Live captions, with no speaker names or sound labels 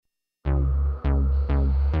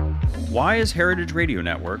Why is Heritage Radio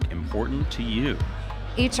Network important to you?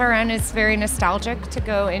 HRN is very nostalgic to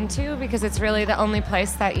go into because it's really the only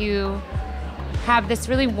place that you have this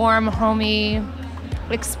really warm, homey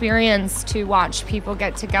experience to watch people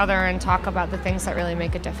get together and talk about the things that really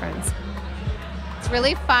make a difference. It's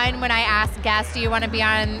really fun when I ask guests, do you want to be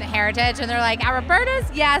on Heritage? And they're like, at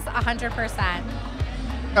Roberta's? Yes, 100%.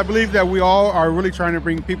 I believe that we all are really trying to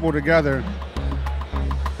bring people together.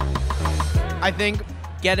 I think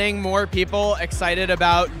getting more people excited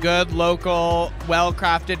about good, local,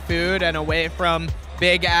 well-crafted food and away from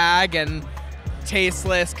big ag and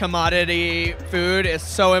tasteless commodity food is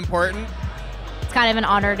so important. It's kind of an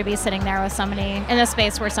honor to be sitting there with somebody in a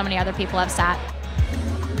space where so many other people have sat.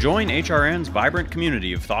 Join HRN's vibrant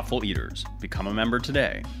community of thoughtful eaters. Become a member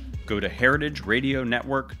today. Go to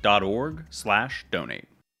heritageradionetwork.org/donate.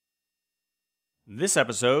 This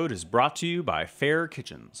episode is brought to you by Fair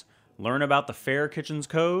Kitchens. Learn about the Fair Kitchens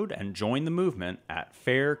Code and join the movement at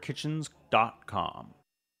fairkitchens.com.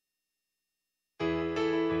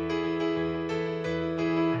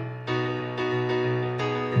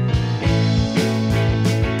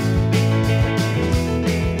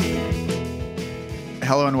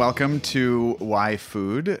 Hello and welcome to Why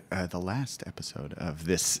Food, the last episode of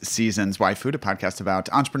this season's Why Food, a podcast about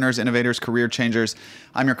entrepreneurs, innovators, career changers.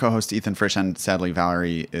 I'm your co-host, Ethan Frisch, and sadly,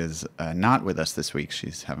 Valerie is not with us this week.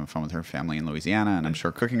 She's having fun with her family in Louisiana, and I'm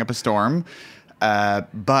sure cooking up a storm.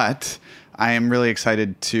 But I am really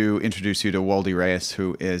excited to introduce you to Woldy Reyes,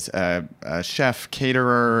 who is a chef,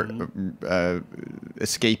 caterer,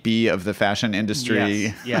 escapee of the fashion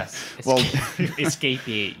industry. Yes. Well,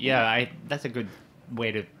 escapee. Yeah, that's a good way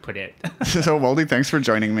to put it. So, Woldy, thanks for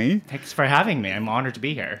joining me. Thanks for having me. I'm honored to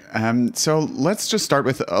be here. So let's just start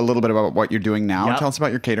with a little bit about what you're doing now. Yep. Tell us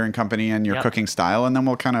about your catering company and your cooking style, and then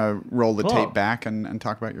we'll kind of roll the tape back and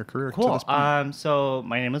talk about your career. Cool. To this point. So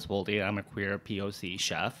my name is Woldy. I'm a queer POC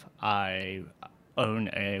chef. I own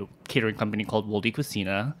a catering company called Woldy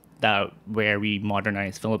Cucina, where we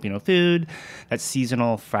modernize Filipino food that's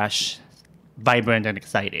seasonal, fresh, vibrant, and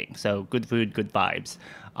exciting. So good food, good vibes.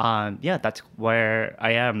 That's where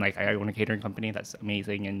I am. Like, I own a catering company that's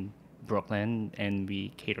amazing in Brooklyn, and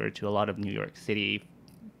we cater to a lot of New York City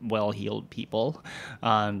well-heeled people.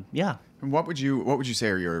 And what would you say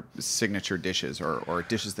are your signature dishes or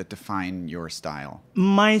dishes that define your style?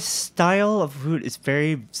 My style of food is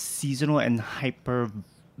very seasonal and hyper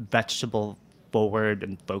vegetable forward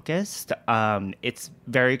and focused. It's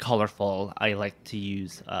very colorful. I like to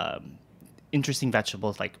use interesting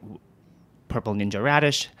vegetables like purple ninja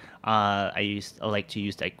radish. I like to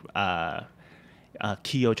use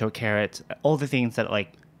Kyoto carrots. All the things that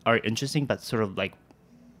like are interesting, but sort of like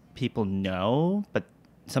people know, but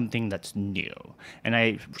something that's new. And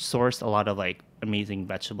I source a lot of like amazing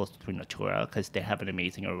vegetables through Natura because they have an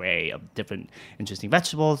amazing array of different interesting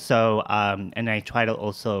vegetables. So and I try to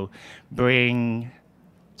also bring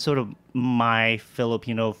sort of my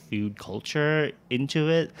Filipino food culture into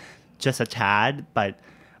it, just a tad, but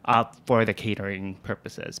for the catering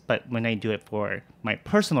purposes. But when I do it for my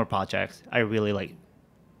personal projects, I really like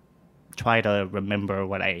try to remember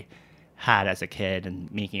what I had as a kid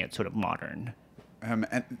and making it sort of modern.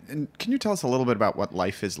 And can you tell us a little bit about what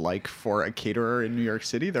life is like for a caterer in New York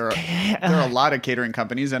City? There are a lot of catering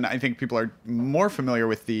companies, and I think people are more familiar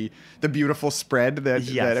with the beautiful spread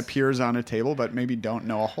that appears on a table, but maybe don't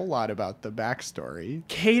know a whole lot about the backstory.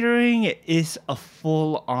 Catering is a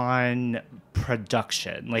full-on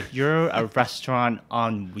production. Like, you're a restaurant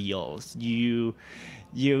on wheels. You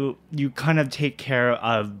kind of take care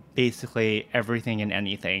of basically everything and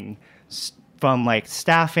anything, from like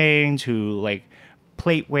staffing to like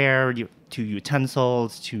plateware, to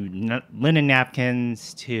utensils, to linen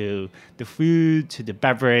napkins, to the food, to the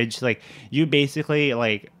beverage. Like, you basically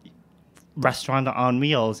like restaurant on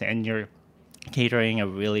wheels, and you're catering a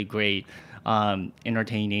really great,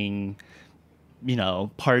 entertaining,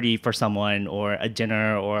 party for someone, or a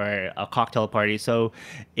dinner or a cocktail party. So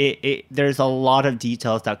there's a lot of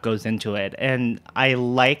details that goes into it, and I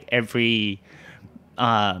like every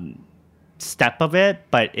step of it,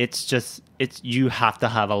 but you have to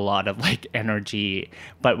have a lot of like energy.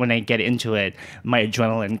 But when I get into it, my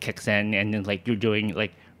adrenaline kicks in, and then like you're doing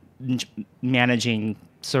like managing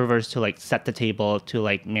servers to like set the table, to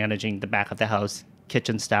like managing the back of the house,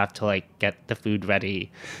 kitchen staff to like get the food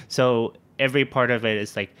ready. So every part of it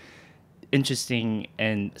is like interesting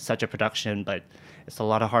and such a production, but it's a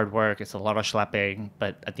lot of hard work. It's a lot of schlepping.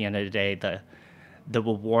 But at the end of the day, the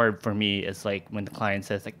reward for me is like when the client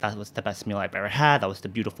says like, that was the best meal I've ever had. That was the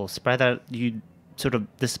beautiful spread that you sort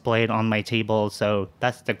of displayed on my table. So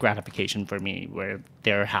that's the gratification for me, where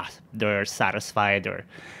they're satisfied or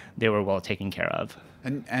they were well taken care of.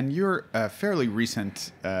 And you're a fairly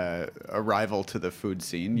recent arrival to the food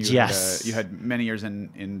scene. Yes. You had many years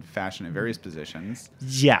in fashion in various positions.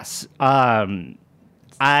 Yes.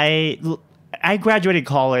 I graduated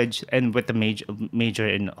college and with the major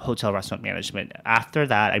in hotel restaurant management. After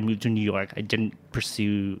that, I moved to New York. I didn't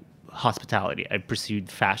pursue hospitality. I pursued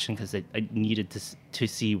fashion because I needed to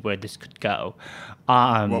see where this could go.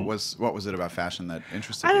 What was it about fashion that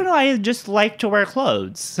interested you? I don't know. I just like to wear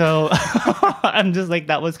clothes. So I'm just like,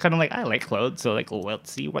 that was kind of like, I like clothes. So like,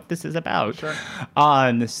 let's see what this is about. Sure.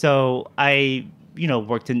 So I,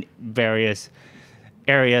 worked in various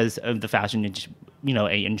areas of the fashion industry.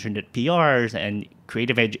 I interned at PRs and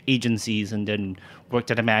creative agencies, and then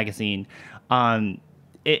worked at a magazine.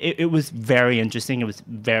 It was very interesting. It was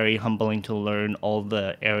very humbling to learn all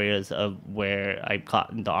the areas of where I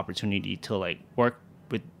got the opportunity to like work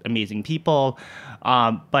with amazing people.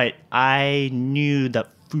 But I knew that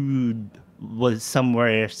food was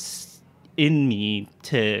somewhere in me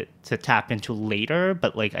to tap into later,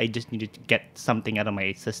 but like I just needed to get something out of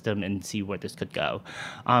my system and see where this could go.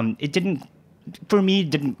 It didn't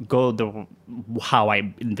go how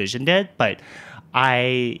I envisioned it, but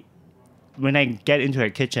when I get into a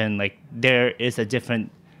kitchen, like there is a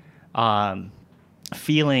different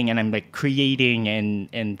feeling, and I'm like creating,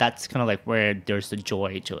 and that's kind of like where there's the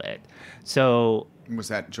joy to it. So was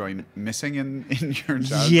that joy missing in your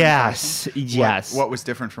job? Yes. What was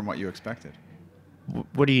different from what you expected?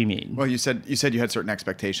 What do you mean? Well, you said you had certain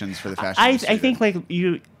expectations for the fashion I industry. think like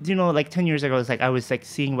like 10 years ago, I was like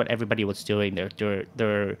seeing what everybody was doing.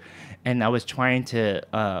 And I was trying to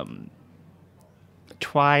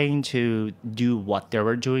do what they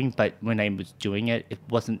were doing, but when I was doing it,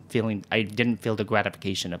 I didn't feel the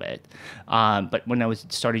gratification of it. But when I was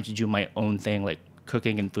starting to do my own thing, like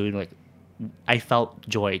cooking and food, like I felt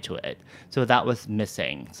joy to it. So that was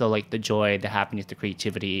missing. So like the joy, the happiness, the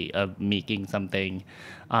creativity of making something,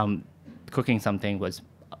 cooking something was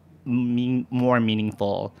more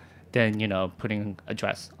meaningful than, putting a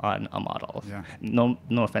dress on a model. Yeah. No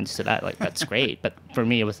offense to that. Like, that's great. But for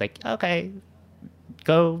me, it was like, okay,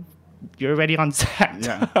 go. You're already on set.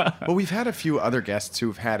 Yeah. Well, we've had a few other guests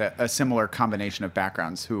who've had a similar combination of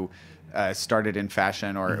backgrounds who started in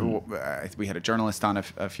fashion, or we had a journalist on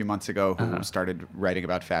a few months ago who started writing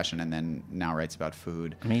about fashion and then now writes about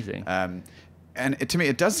food. Amazing. And to me,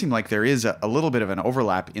 it does seem like there is a little bit of an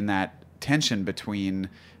overlap in that tension between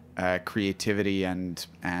creativity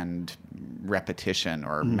and repetition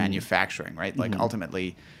or manufacturing, right? Like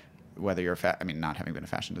ultimately, whether you're not having been a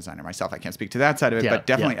fashion designer myself, I can't speak to that side of it, but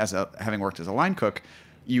definitely having worked as a line cook,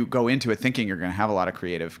 you go into it thinking you're going to have a lot of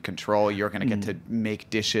creative control. You're going to get to make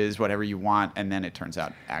dishes, whatever you want, and then it turns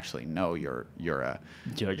out, actually, no, you're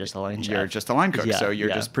just a line chef. You're just a line cook. Yeah, so you're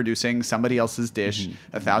just producing somebody else's dish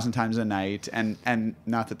 1,000 times a night, and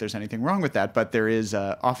not that there's anything wrong with that, but there is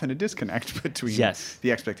often a disconnect between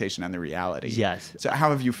the expectation and the reality. Yes. So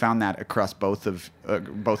how have you found that across both of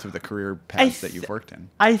the career paths that you've worked in?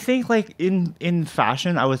 I think like in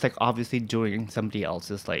fashion, I was like obviously doing somebody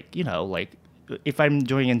else's like if I'm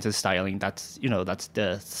doing into styling, that's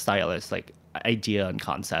the stylist like idea and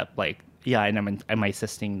concept. Like, yeah, and I'm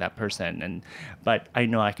assisting that person, but I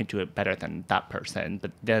know I can do it better than that person.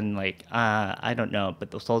 But then like I don't know.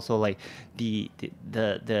 But there's also like the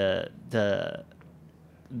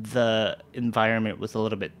environment was a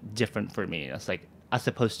little bit different for me. It's like, as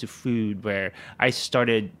opposed to food, where I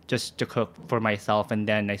started just to cook for myself, and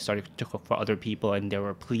then I started to cook for other people, and they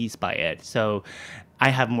were pleased by it. So I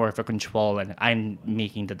have more of a control, and I'm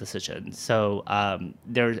making the decision. So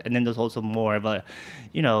there's also more of a,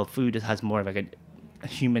 food has more of like a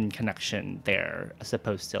human connection there, as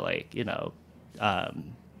opposed to like,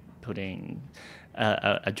 putting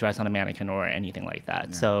a dress on a mannequin or anything like that.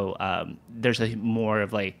 Yeah. So there's a more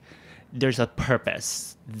of like, there's a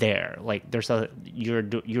purpose there. Like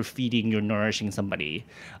you're feeding, you're nourishing somebody.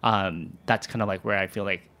 That's kind of like where I feel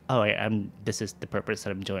like, this is the purpose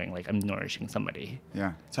that I'm doing. Like I'm nourishing somebody.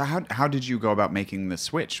 Yeah. So how did you go about making the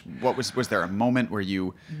switch? Was there a moment where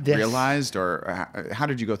you realized, or how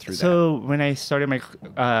did you go through that? So when I started my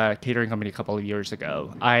catering company a couple of years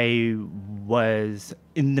ago, I was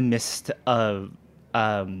in the midst of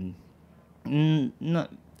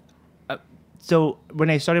So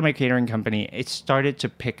when I started my catering company, it started to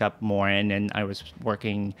pick up more, and then I was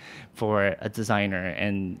working for a designer,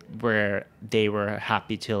 and where they were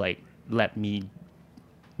happy to like let me,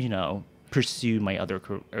 pursue my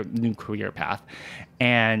new career path.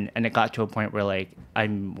 And it got to a point where like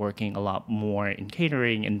I'm working a lot more in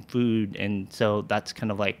catering and food. And so that's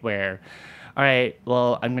kind of like where, all right,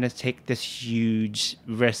 well, I'm going to take this huge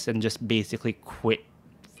risk and just basically quit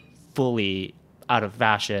fully out of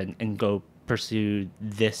fashion and go pursue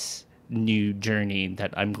this new journey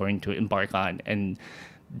that I'm going to embark on, and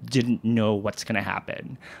didn't know what's going to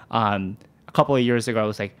happen. A couple of years ago, I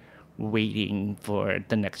was like waiting for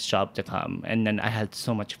the next job to come, and then I had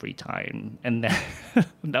so much free time, and then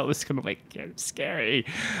that was kind of like scary.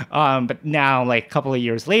 But now, like a couple of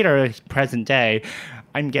years later, present day,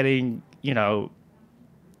 I'm getting,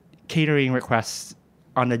 catering requests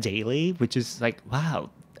on a daily, which is like, wow,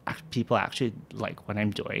 people actually like what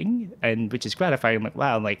I'm doing, and which is gratifying. I'm like,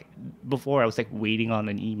 wow, like before I was like waiting on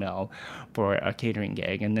an email for a catering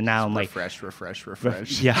gig, and then now I'm like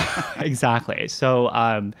refresh. Yeah, exactly.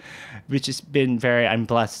 So, which has been I'm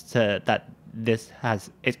blessed that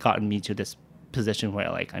it's gotten me to this position where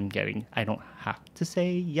like I don't have to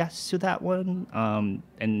say yes to that one,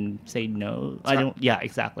 and say no. So I don't. Yeah,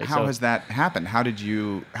 exactly. How has that happened? How did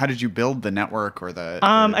you build the network or the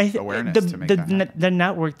awareness to make that happen? The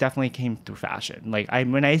network definitely came through fashion. Like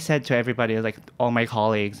when I said to everybody, like all my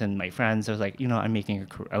colleagues and my friends, I was like, I'm making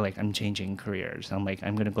I'm changing careers. I'm like,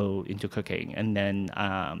 I'm gonna go into cooking, and then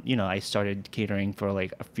I started catering for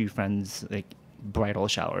like a few friends, like bridal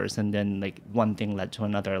showers, and then like one thing led to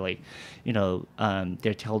another, like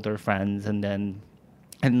they told their friends, and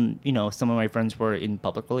some of my friends were in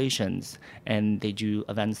public relations and they do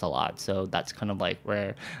events a lot, so that's kind of like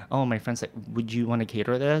where my friends like, would you want to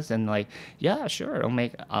cater this? And like, yeah, sure,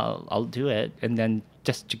 I'll do it, and then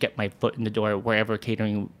just to get my foot in the door wherever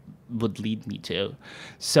catering would lead me to.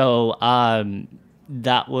 So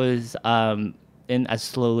that was and as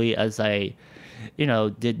slowly as I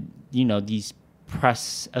did these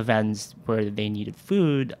press events where they needed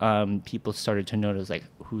food, people started to notice like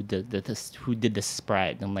who did this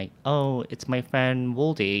spread. And I'm like, oh, it's my friend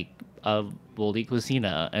Woldy of Woldy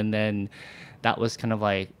Cucina. And then that was kind of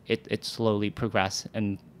like it slowly progressed,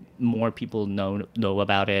 and more people know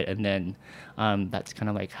about it. And then that's kind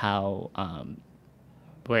of like how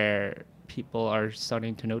where people are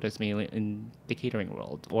starting to notice me in the catering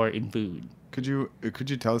world or in food. Could you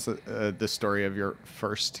tell us the story of your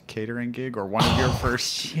first catering gig, or one of your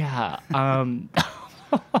first? Yeah.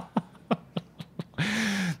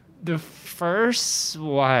 The first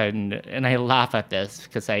one, and I laugh at this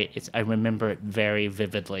because I remember it very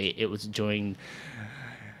vividly. It was during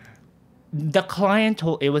the client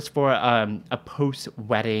told, it was for a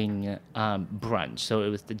post-wedding brunch. So it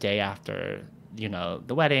was the day after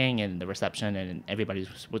the wedding and the reception, and everybody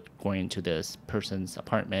was going to this person's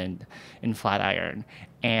apartment in Flatiron.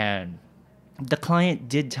 And the client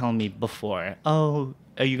did tell me before, oh,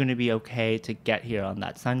 are you going to be okay to get here on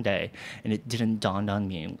that Sunday? And it didn't dawn on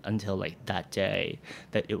me until like that day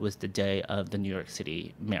that it was the day of the New York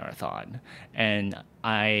City Marathon. And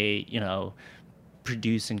I,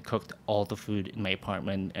 produced and cooked all the food in my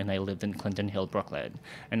apartment, and I lived in Clinton Hill, Brooklyn.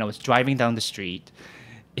 And I was driving down the street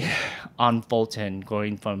on Fulton,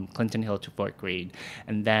 going from Clinton Hill to Fort Greene,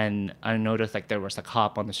 and then I noticed like there was a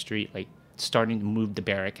cop on the street like starting to move the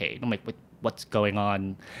barricade. I'm like, what's going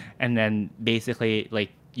on? And then basically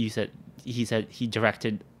like he said he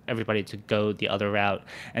directed everybody to go the other route,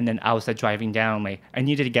 and then I was like driving down, like I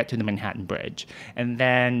needed to get to the Manhattan Bridge, and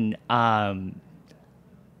then I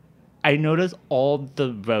noticed all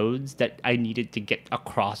the roads that I needed to get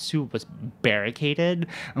across to was barricaded.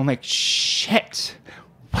 I'm like, shit,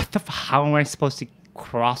 how am I supposed to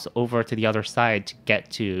cross over to the other side to get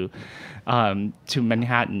to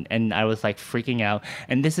Manhattan? And I was like freaking out.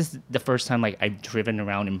 And this is the first time like I've driven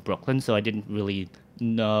around in Brooklyn, so I didn't really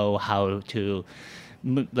know how to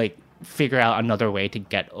like figure out another way to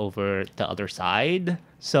get over the other side.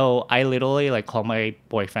 So I literally like called my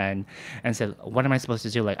boyfriend and said, what am I supposed to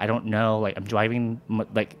do? Like, I don't know. Like, I'm driving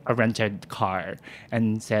like a rented car,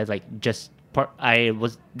 and said like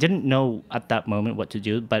didn't know at that moment what to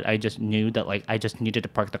do, but I just knew that like I just needed to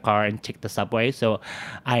park the car and take the subway. So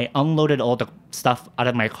I unloaded all the stuff out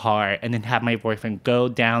of my car and then had my boyfriend go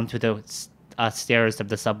down to the stairs of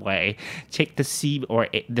the subway, take the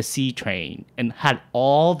C train, and had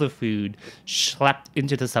all the food schlepped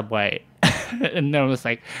into the subway. And then I was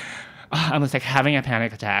like having a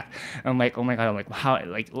panic attack. I'm like, oh my god, I'm like,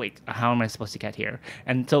 how am I supposed to get here?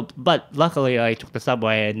 And so, but luckily I took the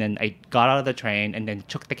subway, and then I got out of the train, and then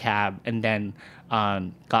took the cab, and then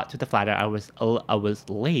got to the Flatiron. I was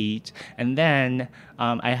late, and then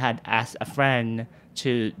I had asked a friend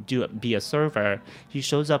to be a server. He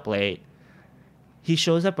shows up late. he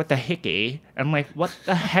shows up with a hickey. I'm like, what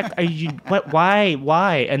the heck are you,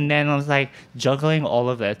 why? And then I was like juggling all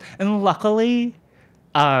of this. And luckily,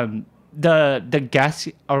 the guests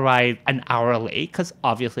arrived an hour late because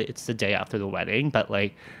obviously it's the day after the wedding, but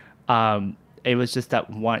like, it was just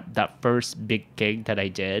that first big gig that I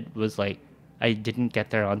did was like, I didn't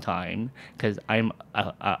get there on time because I'm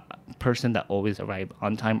a person that always arrived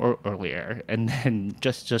on time or earlier, and then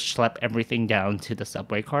just schlep everything down to the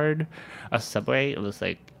subway card. A subway, it was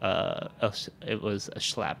like it was a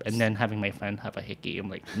schlep, and then having my friend have a hickey.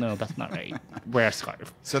 I'm like, no, that's not right. Wear a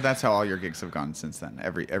scarf. So that's how all your gigs have gone since then.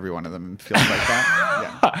 Every one of them feels like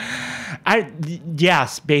that. Yeah.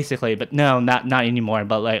 Yes, basically, but no, not anymore.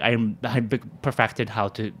 But like I perfected how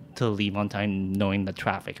to leave on time, knowing the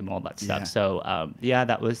traffic and all that stuff. Yeah. So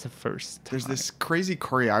that was the first time. There's this crazy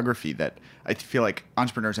choreography that I feel like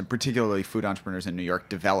entrepreneurs, and particularly food entrepreneurs in New York,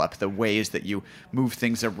 develop. The ways that you move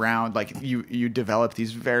things around, like you develop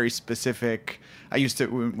these very specific. I used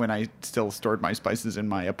to, when I still stored my spices in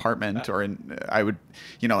my apartment, I would,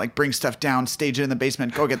 like bring stuff down, stage it in the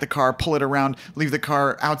basement, go get the car, pull it around, leave the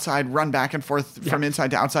car outside, run back and forth from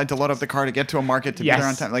inside to outside to load up the car to get to a market to be there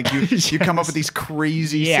on time. Like you come up with these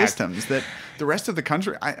crazy systems that the rest of the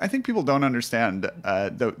country, I think people don't understand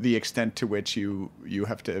the extent to which you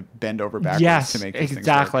have to bend over backwards to make these things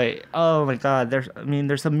work. Oh my God, there's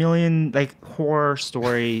a million like horror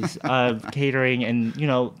stories of catering, and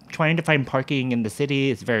trying to find parking in the city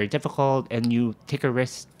is very difficult, and you take a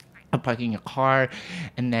risk of parking your car,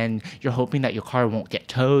 and then you're hoping that your car won't get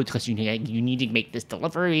towed because you need to make this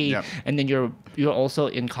delivery, and then you're also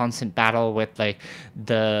in constant battle with like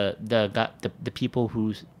the people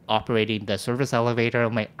who's operating the service elevator.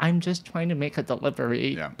 I'm like, I'm just trying to make a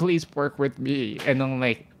delivery. Please work with me. And I'm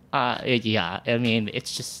like,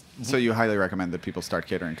 it's just. So you highly recommend that people start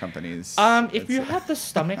catering companies? If you have the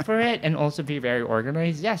stomach for it and also be very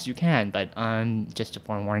organized, yes, you can. But just to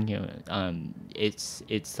forewarn you, it's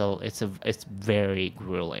very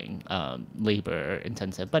grueling, labor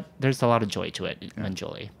intensive. But there's a lot of joy to it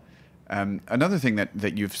eventually. Another thing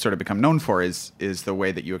that you've sort of become known for is the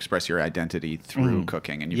way that you express your identity through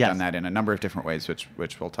cooking, and you've done that in a number of different ways,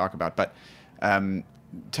 which we'll talk about. But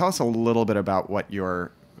tell us a little bit about what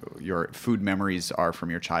your food memories are from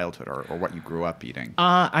your childhood, or what you grew up eating.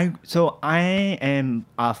 I am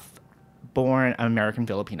born American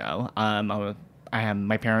Filipino.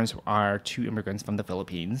 My parents are two immigrants from the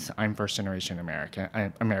Philippines. I'm first generation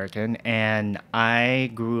American, and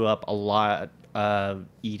I grew up a lot of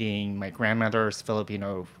eating my grandmother's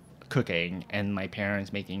Filipino cooking and my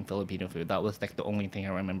parents making Filipino food. That was like the only thing I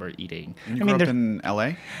remember eating. And you grew up in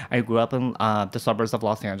LA? I grew up in the suburbs of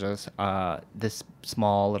Los Angeles, this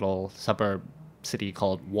small little suburb city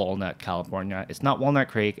called Walnut, California. It's not Walnut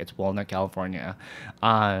Creek, it's Walnut, California.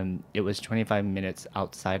 It was 25 minutes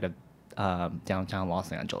outside of downtown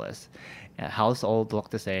Los Angeles. House all looked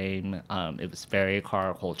the same. It was very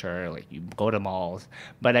car culture, like you go to malls.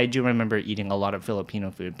 But I do remember eating a lot of Filipino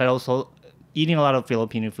food, but also eating a lot of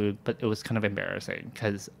Filipino food, but it was kind of embarrassing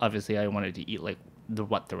because obviously I wanted to eat like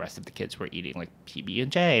what the rest of the kids were eating, like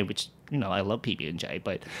PB&J, which, I love PB&J,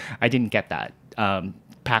 but I didn't get that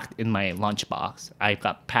packed in my lunchbox. I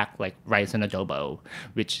got packed like rice and adobo,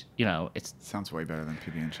 which, it's... Sounds way better than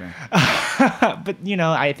PB&J. But,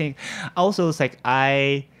 I think also it's like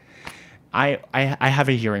I have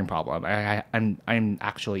a hearing problem. I'm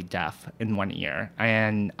actually deaf in one ear,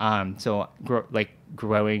 and so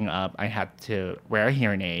growing up, I had to wear a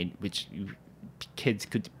hearing aid, which kids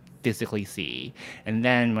could physically see. And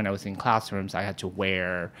then when I was in classrooms, I had to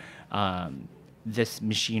wear this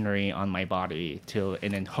machinery on my body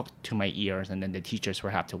and then hooked to my ears, and then the teachers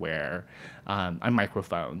would have to wear a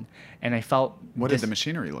microphone. And I felt. What did the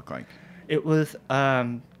machinery look like? It was.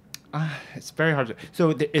 It's very hard to.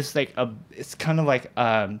 So it's like it's kind of like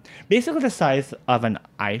basically the size of an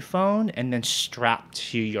iPhone, and then strapped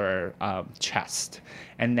to your chest,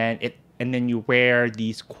 and then you wear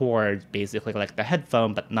these cords, basically like the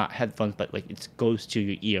headphone, but not headphones, but like it goes to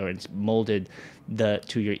your ear and it's molded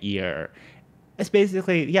to your ear. It's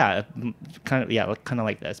basically kind of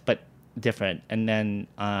like this, but different. And then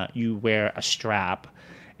you wear a strap,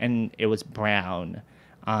 and it was brown.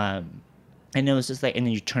 And it was just like, and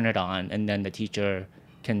then you turn it on, and then the teacher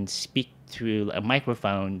can speak through a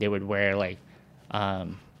microphone. They would wear like a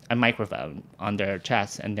microphone on their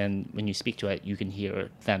chest, and then when you speak to it, you can hear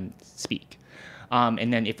them speak.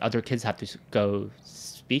 And then if other kids have to go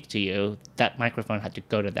speak to you, that microphone had to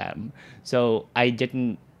go to them. So I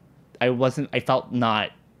felt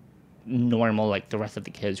not normal like the rest of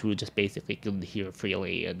the kids who just basically could hear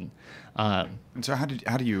freely. And so how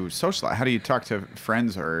do you socialize? How do you talk to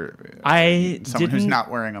friends or someone who's not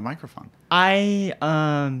wearing a microphone? I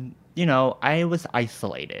was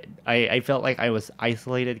isolated. I felt like I was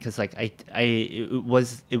isolated because like it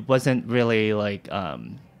wasn't really like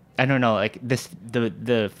I don't know, like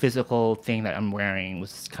the physical thing that I'm wearing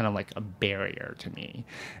was kind of like a barrier to me,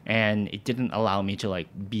 and it didn't allow me to like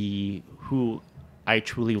be who I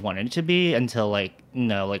truly wanted to be until like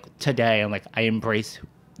like today. And like I embrace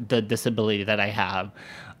the disability that I have.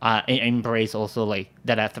 I embrace also like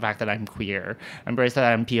the fact that I'm queer. I embrace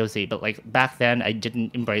that I'm POC. But like back then, I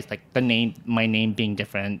didn't embrace like my name being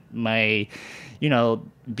different, my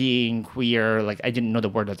being queer. Like I didn't know the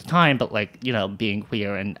word at the time, but like being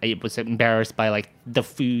queer, and I was embarrassed by like the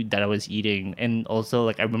food that I was eating. And also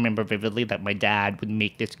like I remember vividly that my dad would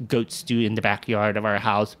make this goat stew in the backyard of our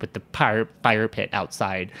house with the fire pit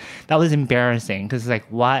outside. That was embarrassing because like,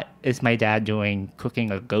 what is my dad doing cooking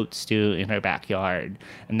a goat stew in our backyard?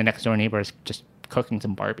 And the next door neighbor is just cooking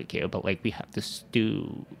some barbecue, but like we have the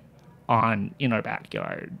stew on in our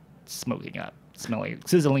backyard, smoking up, smelling,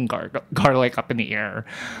 sizzling garlic up in the air.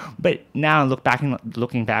 But now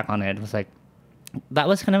looking back on it, it was like, that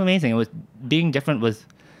was kind of amazing. It was being different was,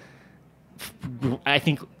 I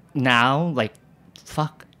think now, like,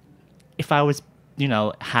 fuck, if I was,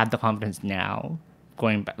 had the confidence now,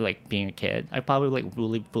 going back, like being a kid, I probably like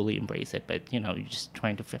really fully embrace it. But you're just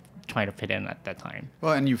trying to fit in at that time.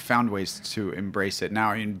 Well, and you found ways to embrace it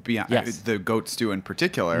now. And beyond the goat stew in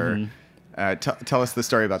particular. Mm-hmm. Tell us the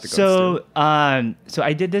story about the goat stew. So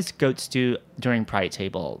I did this goat stew during Pride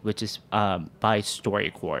Table, which is by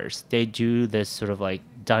StoryCourse. They do this sort of like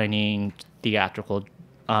dining theatrical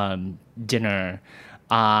dinner,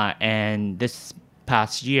 and this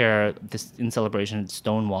past year, this in celebration of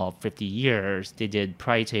Stonewall 50 years, they did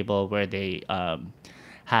Pride Table where they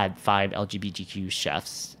had 5 LGBTQ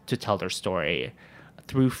chefs to tell their story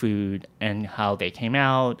through food and how they came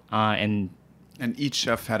out, and each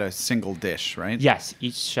chef had a single dish, right? Yes,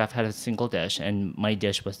 each chef had a single dish, and my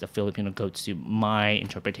dish was the Filipino goat stew, my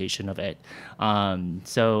interpretation of it.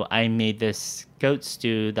 So I made this goat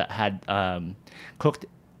stew that had cooked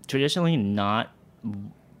traditionally not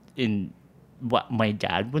in what my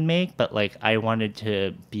dad would make, but like I wanted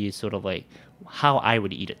to be sort of like how I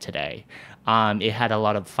would eat it today. It had a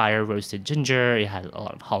lot of fire roasted ginger, it had a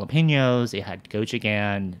lot of jalapenos, it had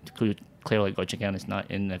gochujang. Clearly gochujang is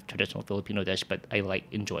not in the traditional Filipino dish, but I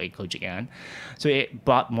enjoy gochujang. So it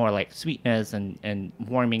brought more like sweetness and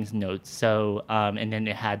warming notes. So and then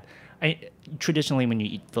it had, traditionally when you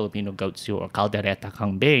eat Filipino goat stew or caldereta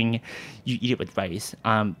kambing, you eat it with rice.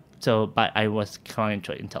 But I was trying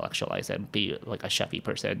to intellectualize it and be like a chefy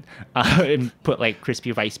person, and put like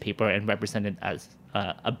crispy rice paper and represent it as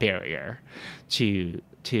a barrier to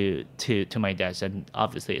my dish. And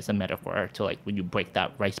obviously it's a metaphor to like when you break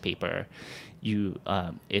that rice paper, you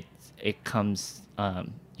are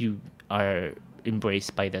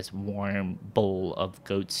embraced by this warm bowl of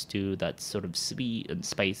goat stew that's sort of sweet and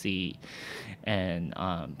spicy and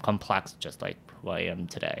complex, just like who I am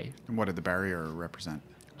today. And what did the barrier represent?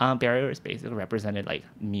 Barrier is basically represented like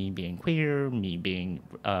me being queer, me being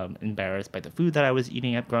embarrassed by the food that I was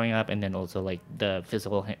eating up growing up, and then also like the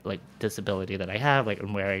physical like disability that I have. Like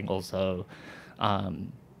I'm wearing also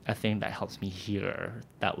a thing that helps me hear.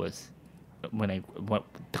 That was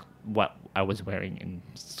what I was wearing in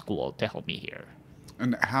school to help me hear.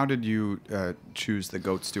 And how did you choose the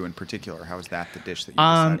goat stew in particular? How was that the dish that you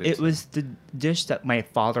decided? It was the dish that my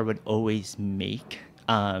father would always make.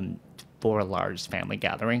 For large family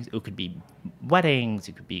gatherings. It could be weddings,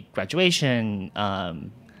 it could be graduation.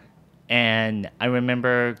 And I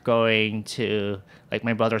remember going to, like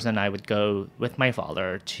my brothers and I would go with my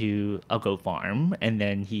father to a goat farm, and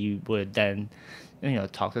then he would then,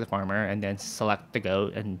 talk to the farmer and then select the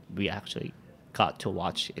goat, and we actually got to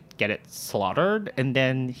watch it get it slaughtered, and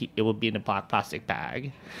then it would be in a black plastic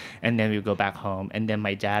bag, and then we would go back home, and then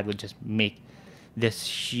my dad would just make this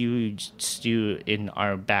huge stew in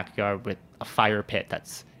our backyard with a fire pit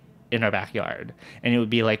that's in our backyard, and it would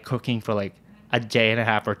be like cooking for like a day and a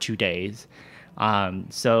half or 2 days.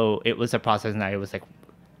 So it was a process, and I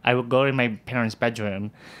would go in my parents'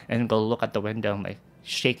 bedroom and go look at the window and like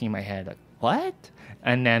shaking my head like, what?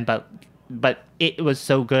 And then but it was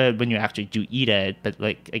so good when you actually do eat it, but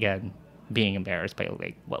like again being embarrassed by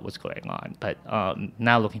like what was going on. But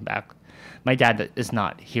now looking back, my dad is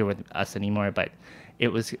not here with us anymore, but it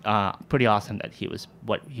was pretty awesome that he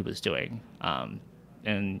was doing.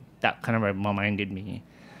 And that kind of reminded me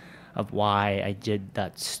of why I did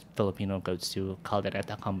that Filipino goat stew called it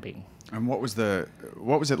kambing. And what was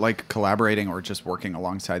it like collaborating or just working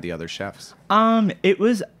alongside the other chefs? It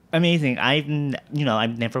was amazing. I've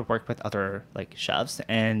never worked with other like chefs,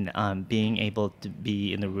 and being able to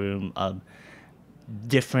be in the room of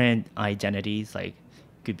different identities, like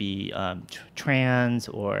could be trans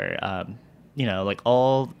or like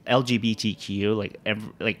all LGBTQ,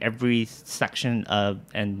 like every section of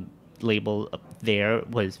and label up there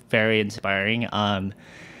was very inspiring.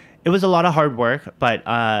 It was a lot of hard work, but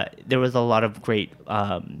there was a lot of great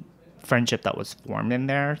friendship that was formed in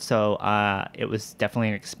there. So it was definitely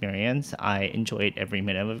an experience. I enjoyed every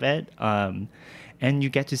minute of it. And you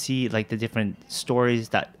get to see like the different stories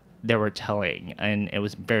that they were telling, and it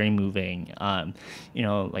was very moving.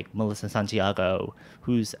 Like Melissa Santiago,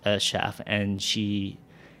 who's a chef, and she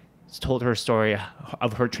told her story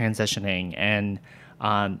of her transitioning, and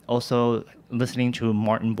also listening to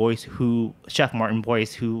Chef Martin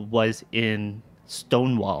Boyce, who was in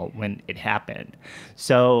Stonewall when it happened.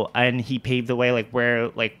 So, and he paved the way, like where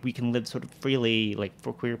like we can live sort of freely, like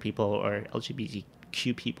for queer people or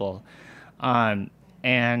LGBTQ people.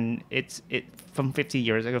 And it's from 50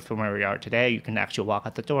 years ago from where we are today, you can actually walk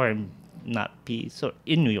out the door and not be so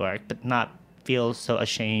in New York, but not feel so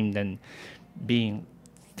ashamed and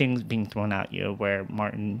things being thrown at you, where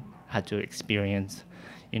Martin had to experience,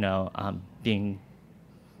 being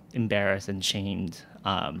embarrassed and shamed.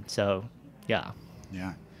 So, yeah.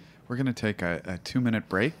 Yeah. We're going to take a 2-minute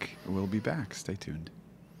break. We'll be back. Stay tuned.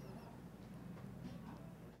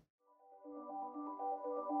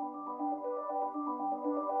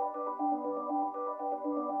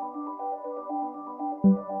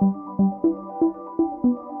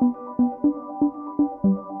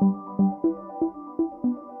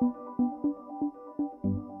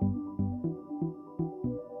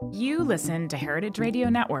 You listen to Heritage Radio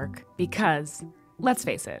Network because, let's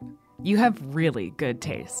face it, you have really good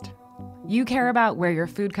taste. You care about where your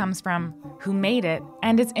food comes from, who made it,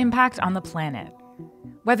 and its impact on the planet.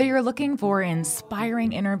 Whether you're looking for an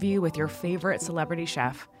inspiring interview with your favorite celebrity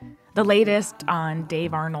chef, the latest on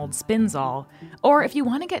Dave Arnold's Spinzall, or if you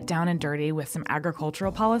want to get down and dirty with some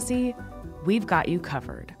agricultural policy, we've got you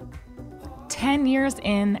covered. 10 years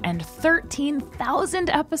in and 13,000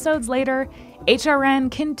 episodes later,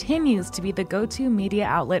 HRN continues to be the go-to media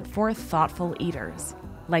outlet for thoughtful eaters,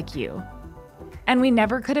 like you. And we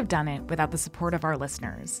never could have done it without the support of our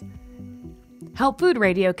listeners. Help Food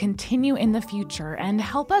Radio continue in the future and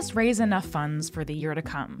help us raise enough funds for the year to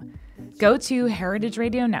come. Go to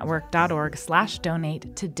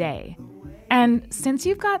heritageradionetwork.org/donate today. And since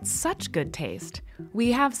you've got such good taste,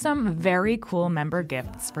 we have some very cool member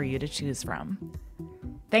gifts for you to choose from.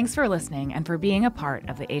 Thanks for listening and for being a part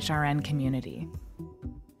of the HRN community.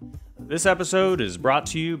 This episode is brought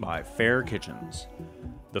to you by Fair Kitchens.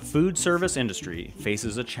 The food service industry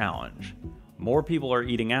faces a challenge. More people are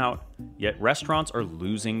eating out, yet restaurants are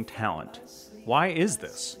losing talent. Why is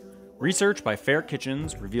this? Research by Fair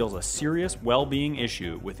Kitchens reveals a serious well-being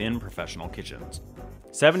issue within professional kitchens.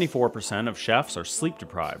 74% of chefs are sleep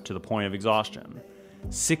deprived to the point of exhaustion.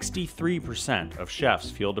 63% of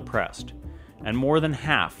chefs feel depressed, and more than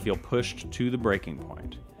half feel pushed to the breaking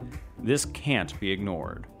point. This can't be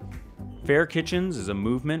ignored. Fair Kitchens is a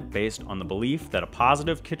movement based on the belief that a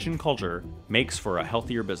positive kitchen culture makes for a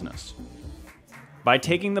healthier business. By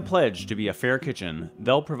taking the pledge to be a fair kitchen,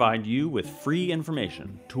 they'll provide you with free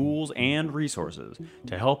information, tools, and resources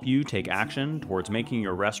to help you take action towards making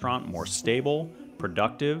your restaurant more stable,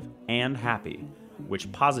 productive, and happy,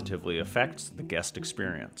 which positively affects the guest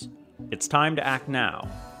experience. It's time to act now.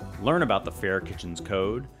 Learn about the Fair Kitchens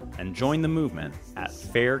Code and join the movement at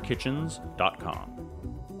fairkitchens.com.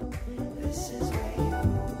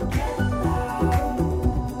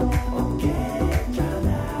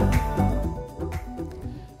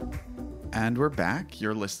 And we're back.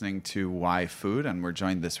 You're listening to Why Food, and we're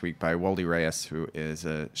joined this week by Woldy Reyes, who is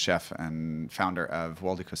a chef and founder of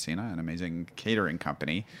Woldy Cocina, an amazing catering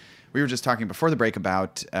company. We were just talking before the break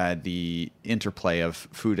about the interplay of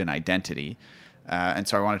food and identity. And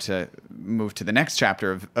so I wanted to move to the next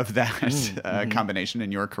chapter of that combination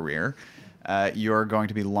in your career. You're going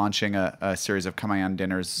to be launching a series of Kamayan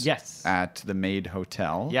dinners at the Maid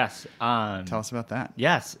Hotel. Yes. Tell us about that.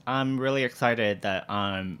 Yes. I'm really excited that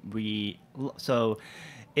so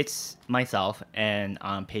it's myself and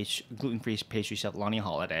gluten-free pastry chef Lonnie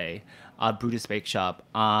Holiday, Brutus Bake Shop,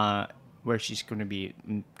 where she's going to be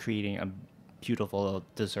creating a beautiful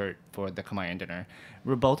dessert for the Kamayan dinner.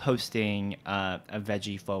 We're both hosting a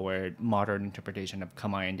veggie-forward modern interpretation of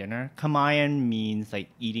Kamayan dinner. Kamayan means like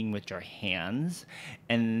eating with your hands,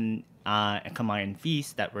 and a Kamayan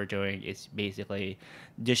feast that we're doing is basically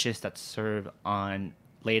dishes that serve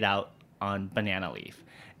laid out on banana leaf,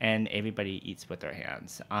 and everybody eats with their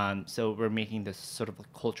hands. So we're making this sort of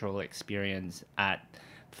cultural experience at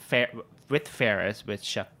with Ferris, with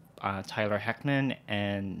Chef Tyler Heckman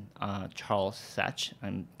and Charles Setch.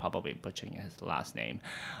 I'm probably butchering his last name.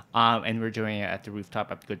 And we're doing it at the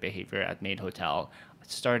rooftop of Good Behavior at Maid Hotel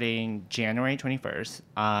starting January 21st.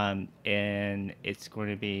 And it's going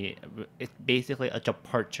to be, it's basically a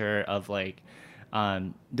departure of like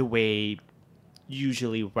the way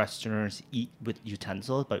usually Westerners eat with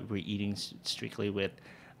utensils, but we're eating strictly with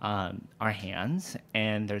our hands,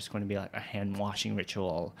 and there's going to be like a hand washing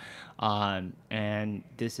ritual, and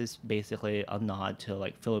this is basically a nod to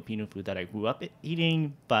like Filipino food that I grew up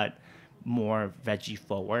eating, but more veggie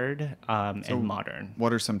forward and modern.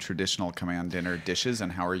 What are some traditional command dinner dishes,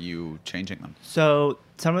 and how are you changing them? So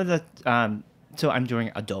some of the so I'm doing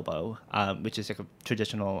adobo, which is like a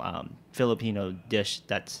traditional Filipino dish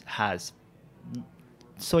that has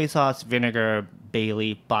soy sauce, vinegar, bay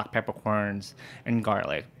leaf, black peppercorns, and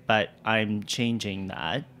garlic. But I'm changing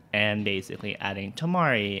that and basically adding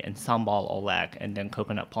tamari and sambal oleg, and then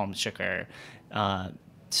coconut palm sugar,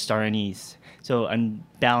 star anise. So I'm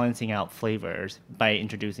balancing out flavors by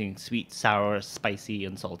introducing sweet, sour, spicy,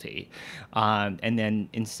 and salty. And then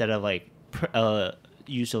instead of like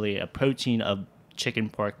usually a protein of chicken,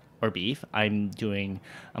 pork, or beef, I'm doing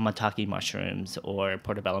maitake mushrooms or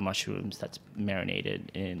portobello mushrooms that's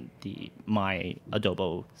marinated in my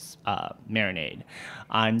adobo marinade.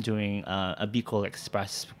 I'm doing a Bicol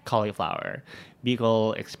Express cauliflower.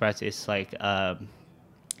 Bicol Express is like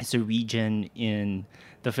it's a region in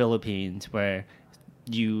the Philippines where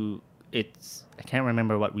I can't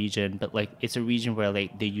remember what region, but like it's a region where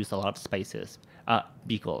like they use a lot of spices.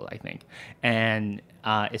 Bicol, I think, and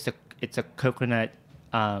it's a coconut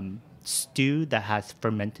stew that has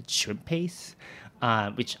fermented shrimp paste,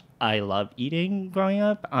 which I love eating growing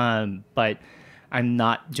up. But I'm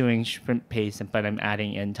not doing shrimp paste, but I'm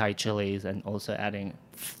adding in Thai chilies and also adding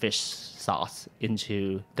fish sauce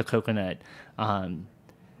into the coconut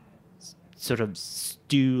sort of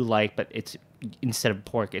stew-like, but it's instead of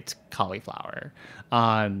pork, it's cauliflower.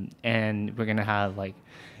 And we're gonna have like,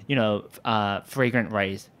 fragrant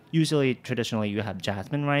rice. Usually, traditionally, you have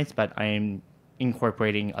jasmine rice, but I'm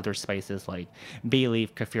incorporating other spices like bay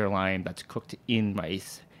leaf, kaffir lime that's cooked in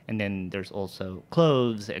rice. And then there's also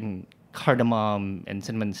cloves and cardamom and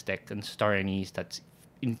cinnamon stick and star anise that's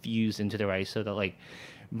infused into the rice, so that like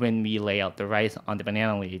when we lay out the rice on the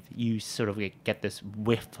banana leaf, you sort of like get this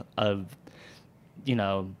whiff of,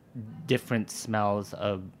 different smells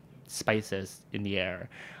of spices in the air.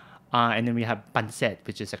 And then we have pancit,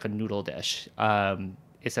 which is like a noodle dish.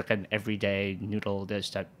 It's like an everyday noodle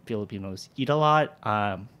dish that Filipinos eat a lot.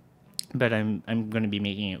 But I'm going to be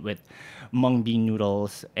making it with mung bean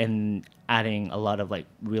noodles and adding a lot of like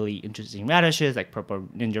really interesting radishes, like purple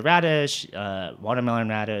ninja radish, watermelon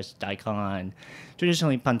radish, daikon.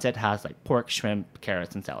 Traditionally, pancit has like pork, shrimp,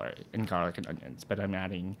 carrots, and celery, and garlic and onions. But I'm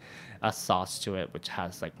adding a sauce to it, which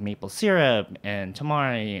has like maple syrup and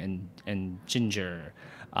tamari and ginger.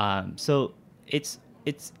 So it's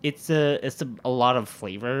a lot of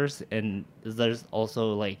flavors, and there's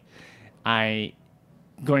also like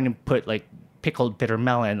going to put like pickled bitter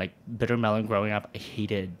melon. Like bitter melon growing up, I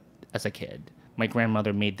hated as a kid. My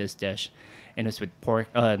grandmother made this dish, and it's with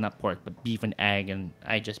not pork, but beef and egg, and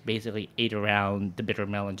I just basically ate around the bitter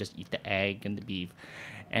melon, just eat the egg and the beef.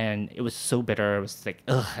 And it was so bitter, it was like,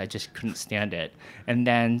 ugh, I just couldn't stand it. And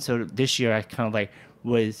then, so this year I kind of like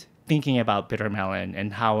was thinking about bitter melon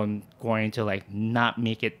and how I'm going to like not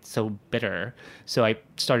make it so bitter. So I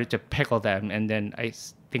started to pickle them, and then I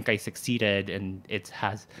think I succeeded, and it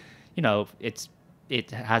has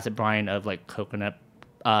a brine of like coconut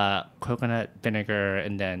vinegar,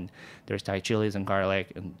 and then there's Thai chilies and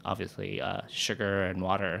garlic, and obviously sugar and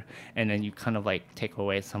water, and then you kind of like take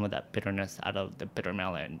away some of that bitterness out of the bitter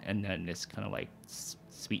melon, and then it's kind of like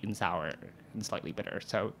sweet and sour and slightly bitter.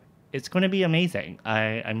 So it's going to be amazing.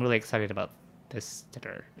 I'm really excited about this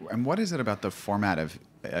dinner. And what is it about the format of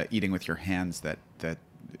eating with your hands that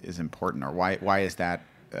is important, or why is that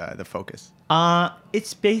the focus?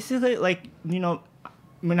 It's basically like,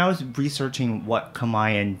 when I was researching what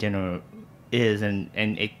Kamayan dinner is, and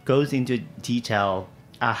it goes into detail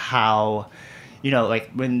how,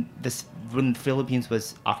 like when the Philippines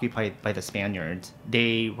was occupied by the Spaniards,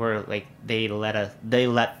 they let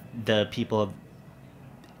the people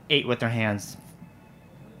ate with their hands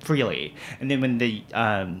freely, and then when the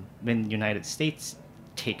United States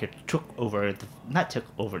took over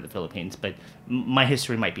the Philippines, but my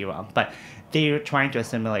history might be wrong, but they were trying to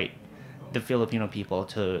assimilate the Filipino people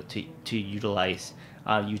to utilize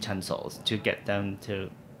utensils, to get them to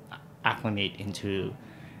acclimate into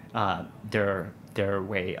their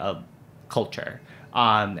way of culture.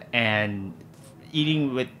 And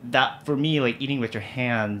eating with that, for me, like eating with your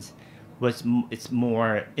hands it's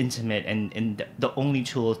more intimate and the only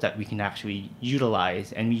tools that we can actually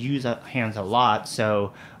utilize, and we use our hands a lot.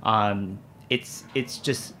 So it's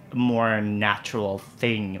just a more natural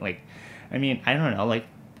thing. Like, I mean, I don't know, like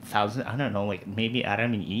I don't know, like maybe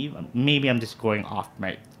Adam and Eve. Maybe I'm just going off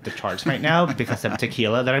the charts right now because of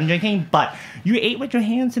tequila that I'm drinking. But you ate with your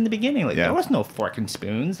hands in the beginning. Like there was no fork and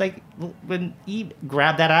spoons. Like when Eve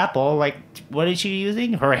grabbed that apple, like what is she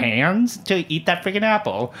using? Her hands to eat that freaking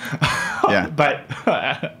apple. Yeah. But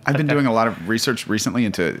I've been doing a lot of research recently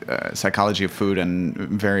into psychology of food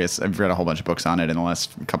and I've read a whole bunch of books on it in the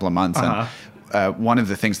last couple of months. And one of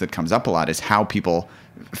the things that comes up a lot is how people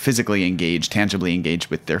physically engage, tangibly engage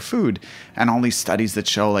with their food, and all these studies that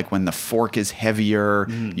show like when the fork is heavier,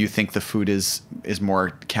 you think the food is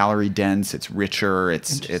more calorie dense, it's richer,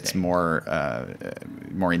 it's more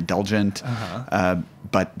indulgent,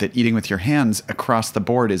 but that eating with your hands across the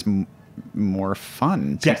board is more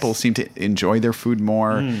fun. Yes. People seem to enjoy their food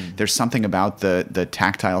more. There's something about the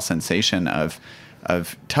tactile sensation of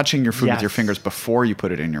touching your food with your fingers before you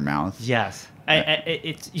put it in your mouth. Yes.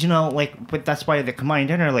 It's, you know, like, but that's why the combined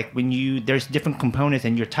dinner, like when there's different components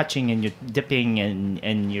and you're touching and you're dipping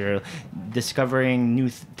and you're discovering new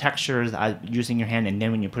textures using your hand, and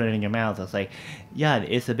then when you put it in your mouth, it's like, yeah,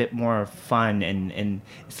 it's a bit more fun and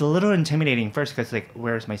it's a little intimidating first because like,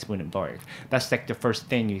 where's my spoon and fork? That's like the first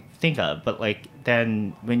thing you think of, but like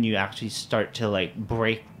then when you actually start to like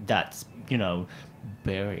break that, you know,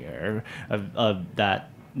 barrier of that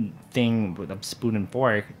thing with a spoon and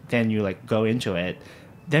fork, then you like go into it,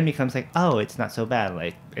 then it becomes like, oh, it's not so bad.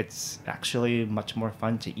 Like it's actually much more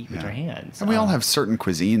fun to eat with your hands. And we all have certain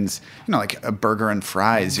cuisines, you know, like a burger and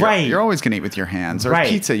fries. Right. You're always going to eat with your hands, or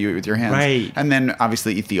pizza you eat with your hands. Right. And then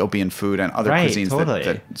obviously Ethiopian food and other cuisines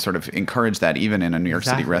that sort of encourage that even in a New York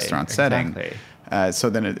City restaurant setting. So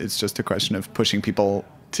then it's just a question of pushing people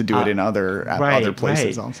to do it in other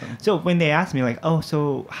places also. So when they ask me like, oh,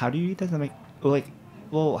 so how do you eat this? I'm like,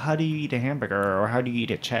 well, how do you eat a hamburger or how do you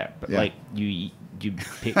eat a chip? Like you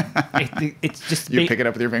pick, it's just you pick it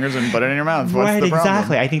up with your fingers and put it in your mouth. What's right, the problem?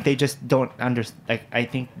 exactly. I think they just don't understand. Like I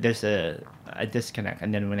think there's a disconnect,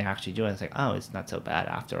 and then when they actually do it, it's like, oh, it's not so bad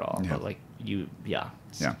after all. But like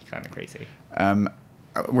it's kind of crazy.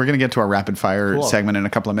 We're going to get to our rapid fire segment in a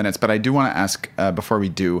couple of minutes, but I do want to ask before we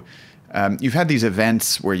do. You've had these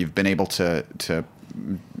events where you've been able to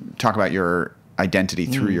talk about your identity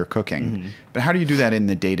through your cooking. But how do you do that in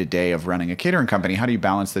the day-to-day of running a catering company? How do you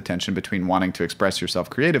balance the tension between wanting to express yourself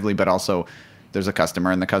creatively, but also there's a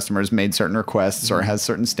customer and the customer's made certain requests or has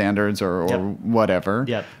certain standards or whatever?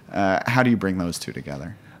 How do you bring those two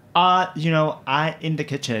together? You know, in the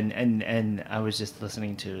kitchen, and I was just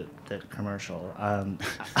listening to the commercial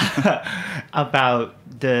about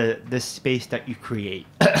the space that you create.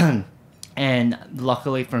 And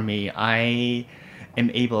luckily for me, I am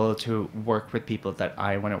able to work with people that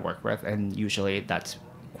I want to work with, and usually that's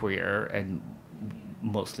queer and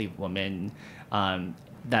mostly women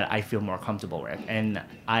that I feel more comfortable with. And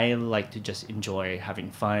I like to just enjoy having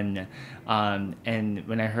fun. And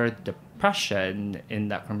when I heard depression in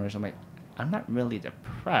that commercial, I'm like, I'm not really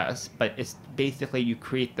depressed, but it's basically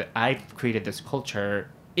I've created this culture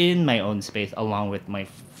in my own space along with my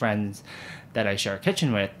friends that I share a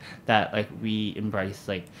kitchen with, that like we embrace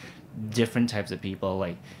like different types of people,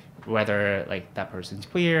 like whether like that person's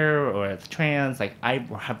queer or trans. Like I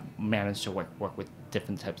have managed to work with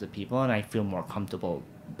different types of people, and I feel more comfortable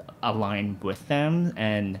aligned with them.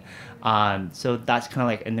 And so that's kind of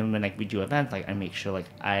like, and then when like we do events, like I make sure like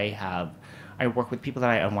I work with people that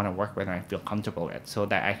I want to work with and I feel comfortable with, so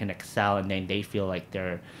that I can excel, and then they feel like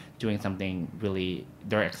they're doing something really,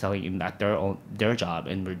 they're excelling in that their job,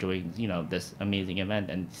 and we're doing, you know, this amazing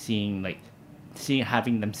event, and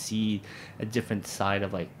having them see a different side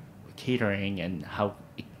of like catering and how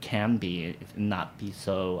it can be not be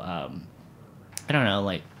so I don't know,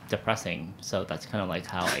 like depressing. So that's kind of like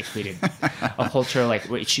how I created a culture like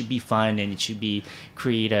where it should be fun and it should be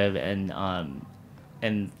creative, and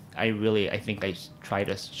I think I try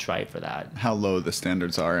to strive for that. How low the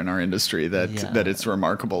standards are in our industry that it's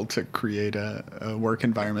remarkable to create a work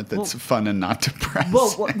environment that's fun and not depressed.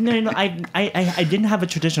 Well, no. I didn't have a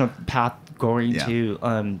traditional path going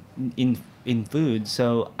to in food.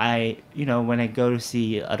 So when I go to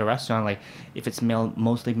see at a restaurant, like if it's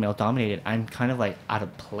mostly male dominated, I'm kind of like out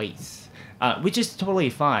of place, which is totally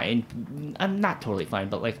fine. I'm not totally fine,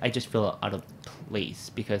 but like I just feel out of place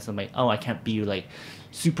because I'm like, oh, I can't be like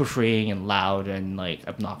super freeing and loud and like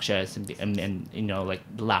obnoxious and you know, like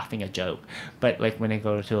laughing a joke. But like when I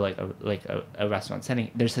go to like a restaurant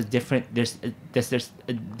setting, there is a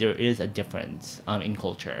difference in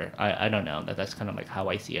culture. I don't know, that's kind of like how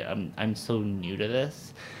I see it. I'm so new to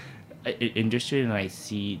this industry, and I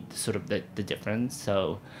see sort of the difference.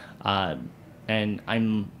 So and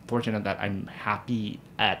I'm fortunate that I'm happy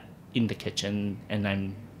in the kitchen, and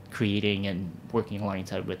I'm creating and working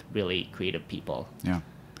alongside with really creative people. Yeah.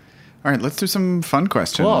 All right, let's do some fun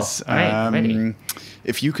questions. Cool. All right, ready.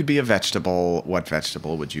 If you could be a vegetable, what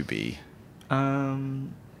vegetable would you be? A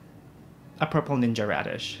purple ninja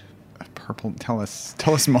radish. A purple. Tell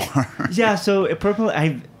us more. Yeah, so a purple.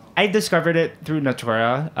 I discovered it through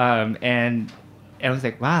Natura, and I was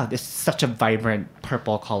like, wow, this is such a vibrant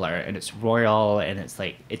purple color, and it's royal, and it's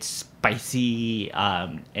like it's spicy,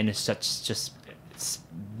 and it's it's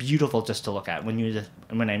beautiful just to look at.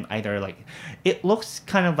 When I'm either like, it looks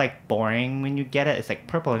kind of like boring when you get it. It's like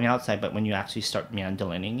purple on the outside, but when you actually start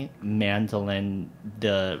mandolin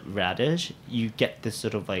the radish, you get this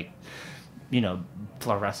sort of like, you know,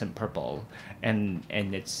 fluorescent purple, and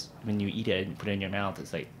it's when you eat it and put it in your mouth,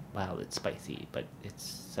 it's like, wow, it's spicy, but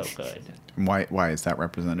it's so good. Why is that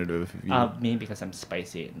representative of you? Me, because I'm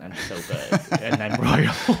spicy and I'm so good and I'm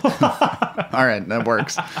royal. All right, that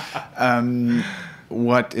works.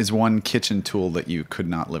 What is one kitchen tool that you could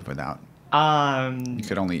not live without?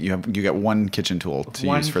 You get one kitchen tool to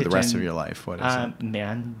use for the rest of your life. What is it?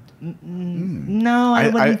 No, I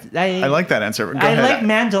wouldn't. I like that answer. Go ahead. I like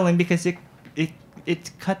mandolin because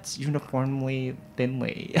it cuts uniformly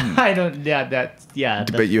thinly. I don't. Yeah, that's yeah.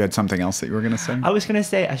 But you had something else that you were gonna say. I was gonna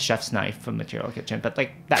say a chef's knife from Material Kitchen, but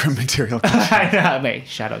like that's from Material Kitchen. I know. Like,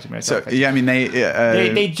 shout out to Material Kitchen. Yeah, I mean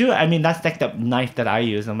they do. I mean, that's like the knife that I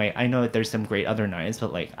use. I'm like, I know that there's some great other knives,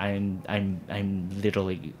 but like I'm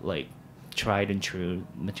literally like tried and true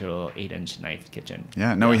Material 8-inch knife kitchen.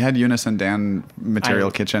 Yeah, no, we had Eunice and Dan Material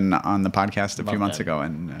Kitchen on the podcast a few months them. ago,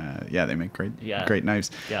 and they make great knives.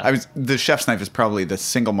 Yeah. The chef's knife is probably the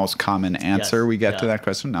single most common answer we get to that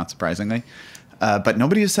question, not surprisingly. But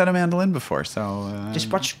nobody has said a mandolin before, so just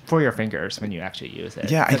watch for your fingers when you actually use it.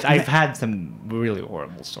 Yeah, I've had some really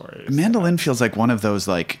horrible stories. Mandolin feels like one of those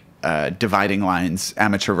like dividing lines,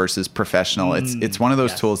 amateur versus professional. It's one of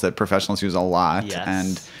those tools that professionals use a lot,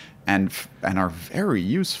 and are very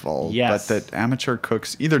useful, but that amateur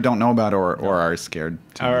cooks either don't know about or are scared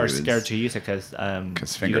to use it because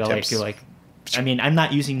fingertips. I mean, I'm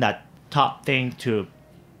not using that top thing to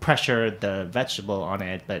pressure the vegetable on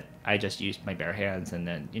it, but I just used my bare hands, and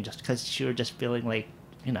then just because you're just feeling like,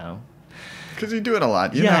 you know, because you do it a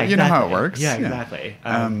lot. You know how it works. Yeah, exactly.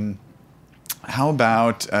 How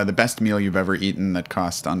about the best meal you've ever eaten that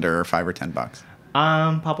cost under $5 or $10?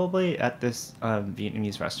 Probably at this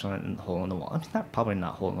Vietnamese restaurant in Hole in the Wall. It's probably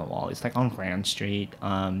not Hole in the Wall. It's like on Grand Street.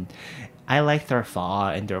 I like their pho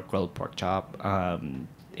and their grilled pork chop.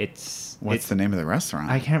 What's the name of the restaurant?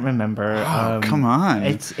 I can't remember. Oh, come on!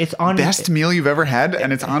 It's on best meal you've ever had,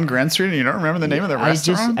 and it's on Grand Street, and you don't remember the name of the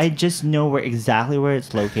restaurant? I just know exactly where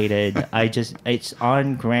it's located. It's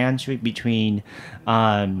on Grand Street between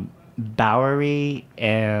Bowery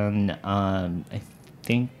and I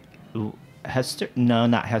think. Hester? No,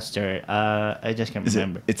 not Hester. I just can't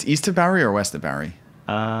remember. It's east of Bowery or west of Bowery?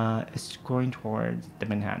 It's going towards the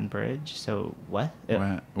Manhattan Bridge. So what?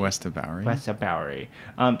 West of Bowery. West of Bowery.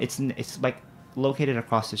 It's like located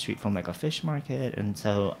across the street from like a fish market, and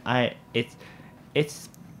so it's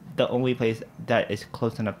the only place that is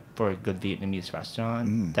close enough for a good Vietnamese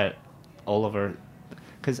restaurant that all over.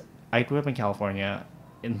 Because I grew up in California,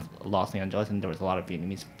 in Los Angeles, and there was a lot of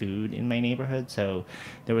Vietnamese food in my neighborhood, so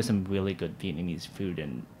there was some really good Vietnamese food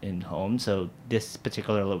in home. So this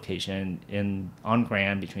particular location on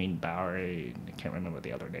Grand between Bowery, I can't remember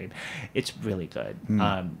the other name, it's really good.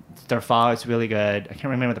 Their pho is really good. I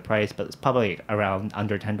can't remember the price, but it's probably around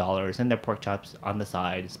under $10, and their pork chops on the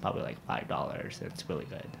side is probably like $5. It's really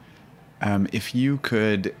good. If you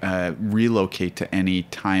could relocate to any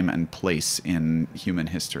time and place in human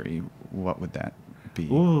history, what would that be?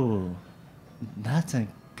 Ooh, that's a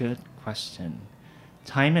good question.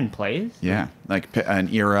 Time and place? Yeah, like an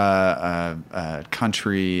era,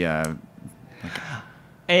 country. like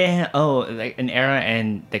an era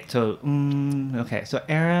and like so. Okay, so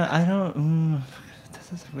era. I don't.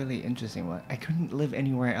 This is a really interesting one. I couldn't live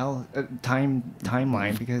anywhere else.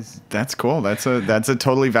 Timeline because that's cool. That's a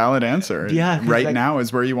totally valid answer. Yeah, right now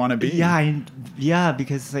is where you want to be. Yeah,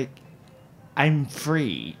 because like. I'm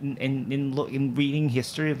free in reading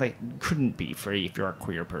history. Like, couldn't be free if you're a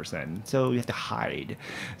queer person. So you have to hide.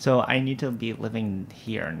 So I need to be living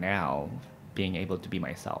here now being able to be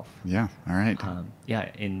myself. Yeah. All right.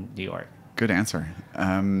 In New York. Good answer.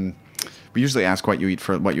 We usually ask what you ate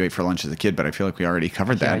for lunch as a kid, but I feel like we already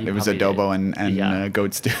covered that. It was adobo and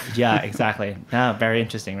goat stew. Yeah, exactly. Very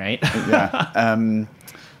interesting, right? Yeah.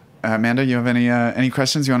 Amanda, you have any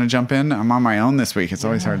questions? You want to jump in? I'm on my own this week. It's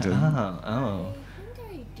always hard to. Oh. I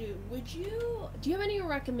think I do. Do you have any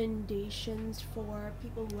recommendations for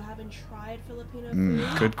people who haven't tried Filipino food?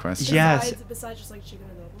 Good question. Yes. Besides just like chicken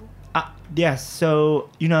adobo? Yes. So,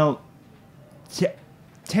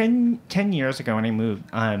 10 years ago when I moved,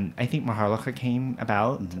 I think Maharlika came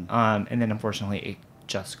about, and then unfortunately it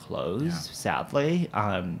just closed, sadly.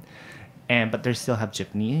 But they still have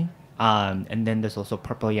jeepney. And then there's also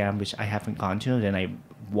Purple Yam, which I haven't gone to. Then I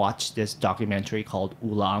watched this documentary called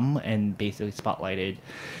Ulam and basically spotlighted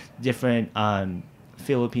different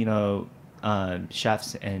Filipino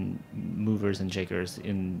chefs and movers and shakers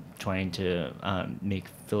in trying to make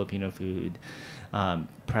Filipino food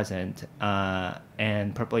present.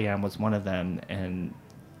 And Purple Yam was one of them. And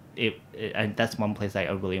and that's one place I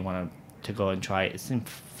really wanted to go and try. It's in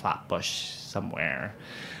Flatbush somewhere.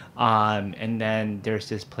 And then there's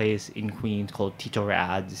this place in Queens called Tito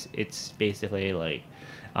Rad's. It's basically like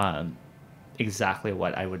exactly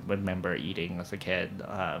what I would remember eating as a kid.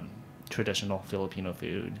 Traditional Filipino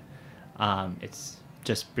food. It's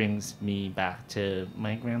just brings me back to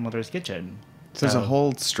my grandmother's kitchen. So there's a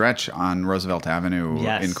whole stretch on Roosevelt Avenue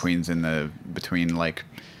in Queens between like,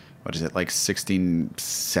 what is it, like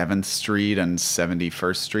 67th Street and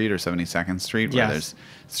 71st Street or 72nd Street, where it's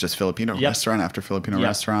just Filipino restaurant after Filipino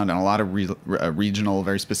restaurant and a lot of regional,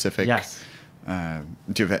 very specific. Yes.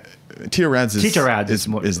 Do you have Tito Rad's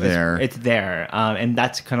is there. It's there. And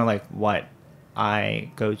that's kind of like what I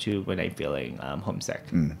go to when I'm feeling homesick.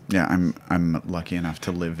 Yeah, I'm lucky enough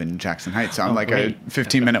to live in Jackson Heights, so I'm a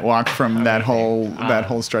 15-minute walk from that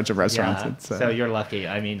whole stretch of restaurants. Yeah. So you're lucky.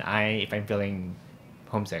 I mean, if I'm feeling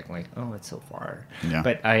homesick, I'm like, oh, it's so far. Yeah.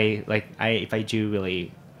 But if I do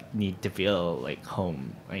really need to feel like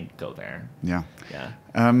home, I go there. Yeah. Yeah.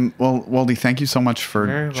 Well, Woldy, thank you so much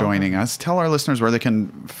for joining us. Tell our listeners where they can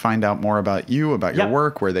find out more about you, about your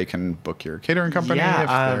work, where they can book your catering company if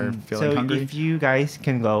they're feeling hungry. So if you guys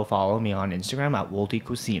can go follow me on Instagram at Woldy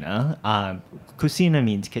Kusina. Kusina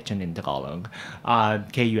means kitchen in Tagalog.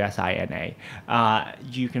 Kusina.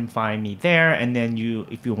 You can find me there, and then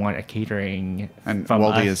if you want a catering and from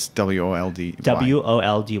Woldy us, is WOLD.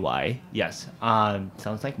 WOLDY. Yes.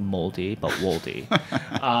 Sounds like moldy, but Woldy.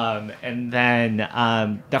 And then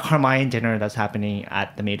the Carmine dinner that's happening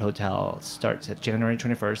at the Maid Hotel starts at January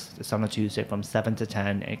 21st. It's on a Tuesday from 7 to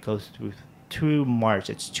 10. It goes through March.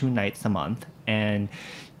 It's 2 nights a month. And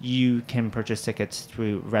you can purchase tickets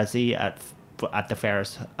through Resi at the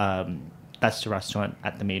Ferris. That's the restaurant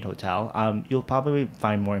at the Maid Hotel. You'll probably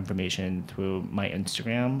find more information through my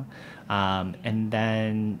Instagram. And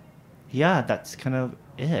then, that's kind of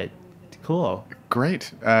it. Cool.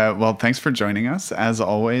 Great. Well, thanks for joining us. As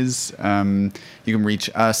always, you can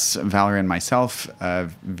reach us, Valerie and myself,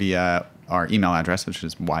 via our email address, which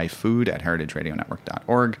is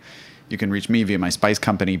yfood@heritageradionetwork.org. You can reach me via my spice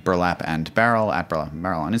company, Burlap and Barrel, at Burlap and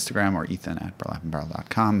Barrel on Instagram, or Ethan at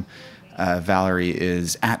burlapandbarrel.com. Valerie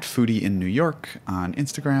is at Foodie in New York on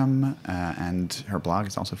Instagram, and her blog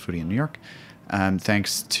is also Foodie in New York.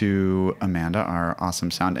 Thanks to Amanda, our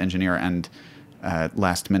awesome sound engineer and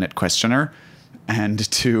last-minute questioner, and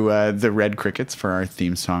to the Red Crickets for our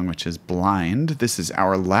theme song, which is Blind. This is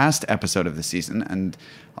our last episode of the season, and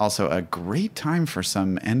also a great time for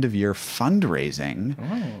some end-of-year fundraising.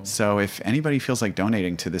 So if anybody feels like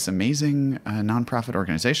donating to this amazing nonprofit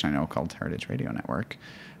organization I know called Heritage Radio Network,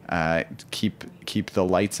 keep the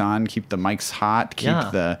lights on, keep the mics hot, keep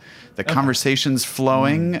the conversations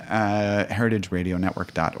flowing,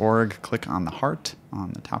 heritageradionetwork.org. Click on the heart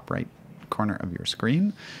on the top right corner of your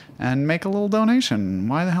screen and make a little donation.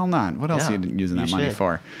 Why the hell not? What else are you using that money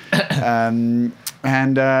for?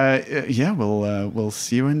 We'll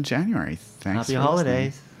see you in January. Thanks. Happy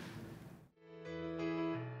holidays. Listening.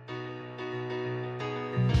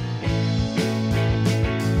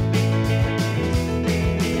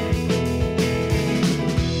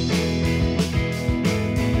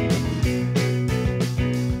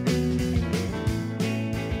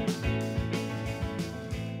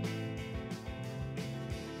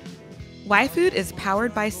 YFood is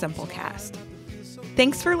powered by Simplecast.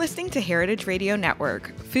 Thanks for listening to Heritage Radio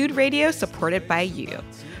Network, food radio supported by you.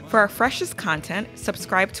 For our freshest content,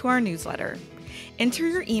 subscribe to our newsletter. Enter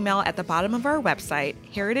your email at the bottom of our website,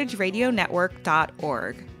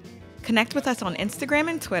 heritageradionetwork.org. Connect with us on Instagram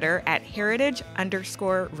and Twitter at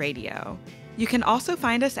heritage_radio. You can also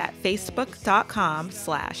find us at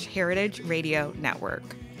facebook.com/Heritage Radio Network.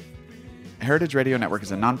 Heritage Radio Network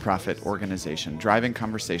is a nonprofit organization driving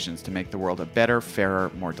conversations to make the world a better, fairer,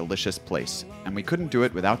 more delicious place. And we couldn't do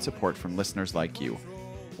it without support from listeners like you.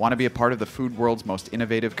 Want to be a part of the food world's most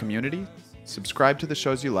innovative community? Subscribe to the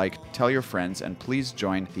shows you like, tell your friends, and please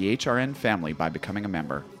join the HRN family by becoming a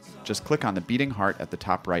member. Just click on the beating heart at the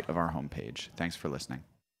top right of our homepage. Thanks for listening.